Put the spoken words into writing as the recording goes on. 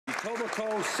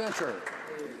Etobicoke Center.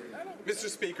 Mr.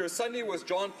 Speaker, Sunday was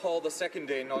John Paul II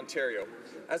Day in Ontario.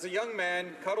 As a young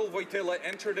man, Karol Wojtyła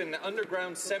entered an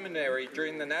underground seminary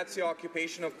during the Nazi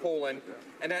occupation of Poland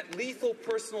and at lethal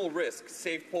personal risk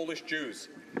saved Polish Jews.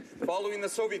 Following the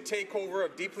Soviet takeover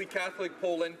of deeply Catholic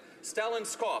Poland, Stalin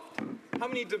scoffed, "How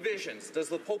many divisions does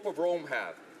the Pope of Rome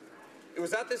have?" It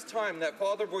was at this time that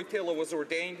Father Wojtyła was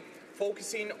ordained,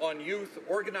 focusing on youth,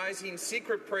 organizing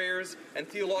secret prayers and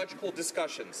theological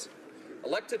discussions.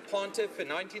 Elected Pontiff in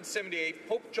 1978,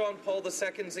 Pope John Paul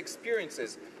II's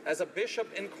experiences as a Bishop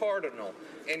and Cardinal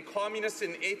in communist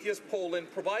and atheist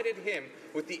Poland provided him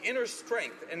with the inner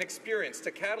strength and experience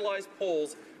to catalyze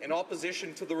Poles in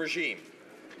opposition to the regime.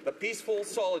 The peaceful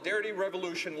Solidarity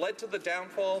Revolution led to the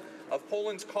downfall of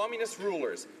Poland's communist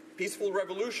rulers, peaceful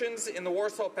revolutions in the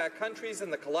Warsaw Pact countries,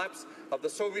 and the collapse of the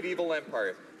Soviet evil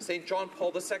empire. St. John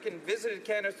Paul II visited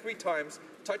Canada 3 times,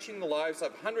 touching the lives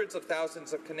of hundreds of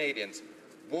thousands of Canadians.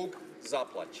 Bóg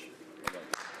zapłać.